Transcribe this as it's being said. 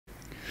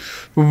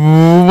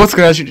What's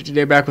going on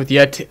today? Back with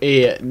yet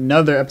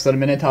another episode of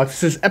Midnight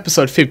Talks. This is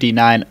episode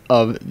 59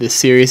 of this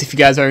series. If you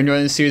guys are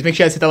enjoying this series, make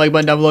sure you guys hit that like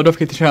button down below. Don't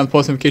forget to turn on the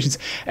post notifications,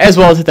 as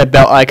well as hit that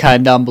bell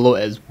icon down below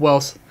as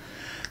well.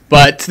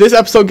 But this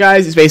episode,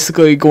 guys, is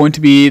basically going to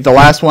be the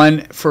last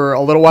one for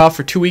a little while,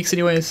 for 2 weeks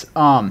anyways.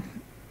 As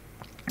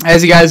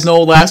you guys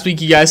know, last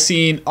week you guys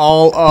seen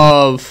all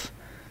of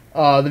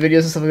the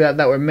videos and stuff like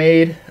that were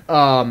made.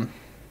 You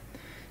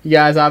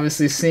guys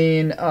obviously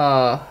seen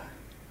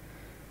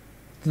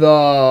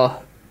the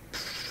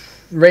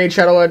Raid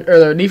Shadow or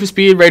the Need for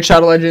Speed Raid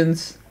Shadow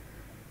Legends,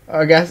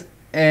 I guess,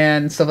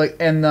 and stuff like,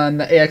 and then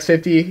the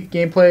AX50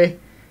 gameplay.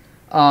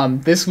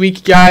 This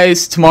week,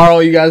 guys, tomorrow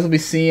you guys will be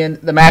seeing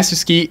the Master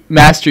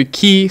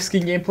Key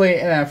skin gameplay,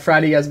 and then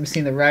Friday you guys will be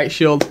seeing the Riot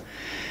Shield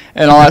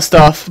and all that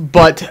stuff.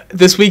 But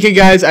this weekend,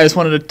 guys, I just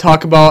wanted to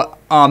talk about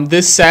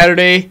this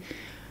Saturday,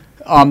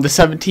 the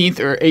 17th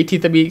or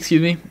 18th,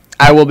 excuse me.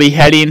 I will be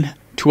heading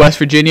to West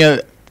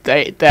Virginia.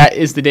 That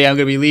is the day I'm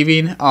going to be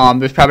leaving.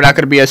 There's probably not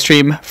going to be a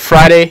stream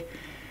Friday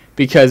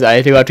because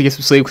I do have to get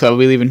some sleep because I will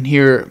be leaving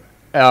here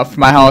from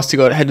my house to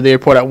head to the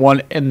airport at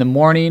 1 in the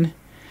morning.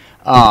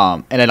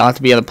 And I don't have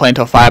to be on the plane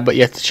until 5, but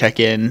you have to check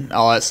in,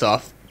 all that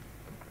stuff,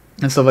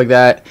 and stuff like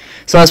that.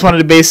 So I just wanted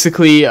to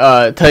basically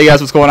tell you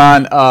guys what's going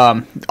on. All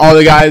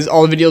the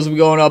videos will be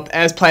going up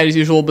as planned as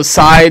usual,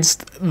 besides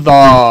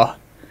the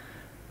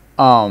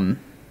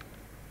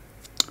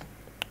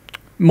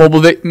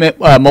mobile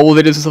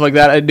videos and stuff like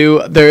that I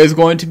do. There is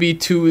going to be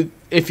two,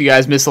 if you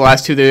guys missed the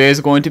last two, there is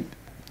going to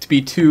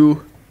be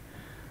two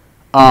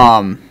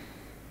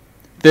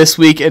this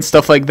week and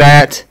stuff like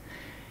that.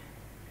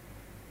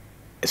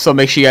 So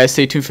make sure you guys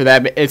stay tuned for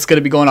that. It's going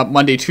to be going up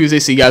Monday, Tuesday,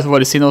 so you guys have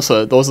already seen those.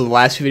 So those are the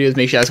last few videos.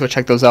 Make sure you guys go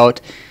check those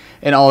out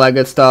and all that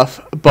good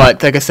stuff.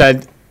 But like I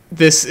said,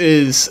 this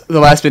is the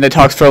last Midnight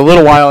Talks for a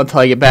little while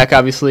until I get back,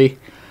 obviously.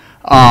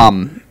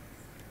 I'm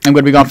going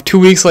to be gone for 2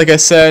 weeks, like I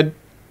said.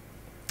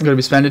 I'm going to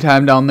be spending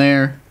time down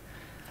there.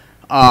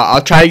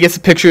 I'll try to get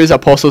some pictures. I'll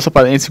post those up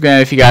on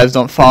Instagram. If you guys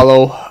don't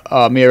follow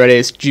me already,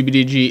 it's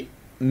GBDG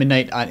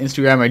Midnight on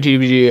Instagram, or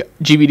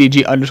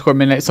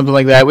GBDG_Midnight, something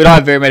like that. We don't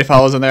have very many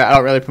followers on there. I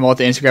don't really promote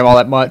the Instagram all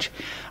that much.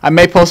 I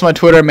may post them on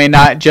Twitter, may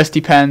not. It just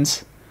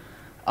depends.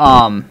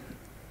 But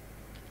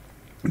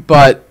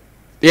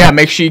yeah,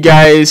 make sure you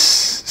guys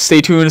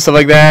stay tuned and stuff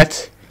like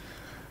that.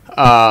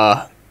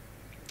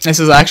 This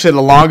is actually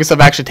the longest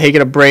I've actually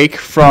taken a break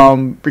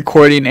from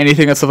recording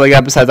anything and stuff like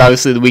that, besides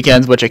obviously the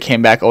weekends, which I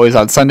came back always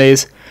on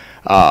Sundays.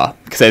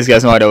 Because as you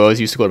guys know, I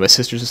always used to go to my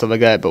sisters and stuff like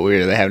that, but we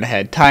really haven't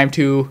had time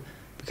to,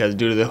 because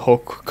due to the whole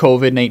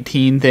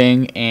COVID-19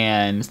 thing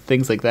and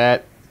things like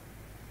that,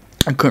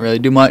 I couldn't really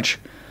do much.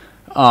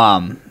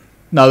 Now,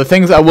 the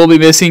things I will be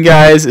missing,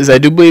 guys, is I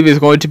do believe there's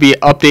going to be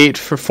an update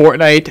for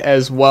Fortnite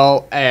as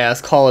well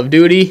as Call of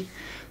Duty.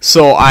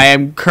 So I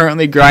am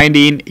currently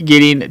grinding,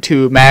 getting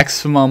to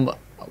maximum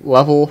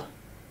level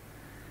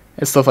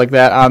and stuff like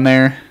that on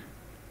there.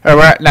 Or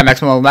not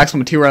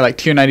maximum tier, we're at like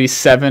tier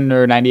 97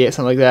 or 98,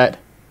 something like that.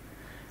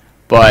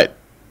 But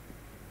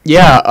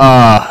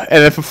yeah,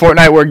 and then for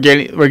Fortnite we're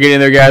getting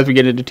there, guys. We're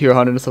getting into tier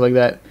 100 and stuff like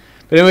that.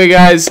 But anyway,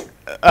 guys,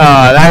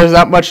 there's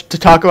not much to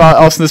talk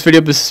about else in this video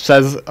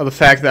besides the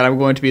fact that I'm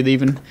going to be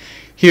leaving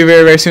here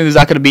very, very soon. There's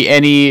not going to be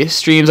any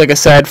streams, like I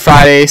said,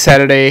 Friday,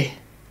 Saturday,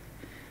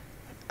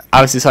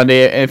 obviously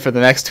Sunday, and for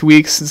the next 2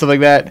 weeks and stuff like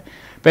that.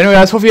 But anyway,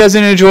 guys, hope you guys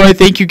did enjoy.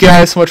 Thank you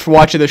guys so much for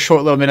watching this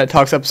short little Midnight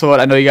Talks episode.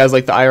 I know you guys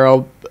like the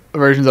IRL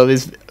versions of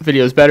these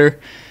videos better.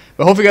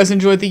 But hope you guys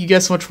enjoyed. Thank you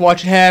guys so much for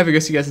watching. Have a good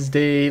rest of you guys'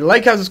 day.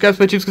 Like, comment, subscribe,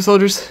 play Chiefs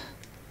Soldiers.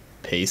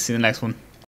 Peace. See you in the next one.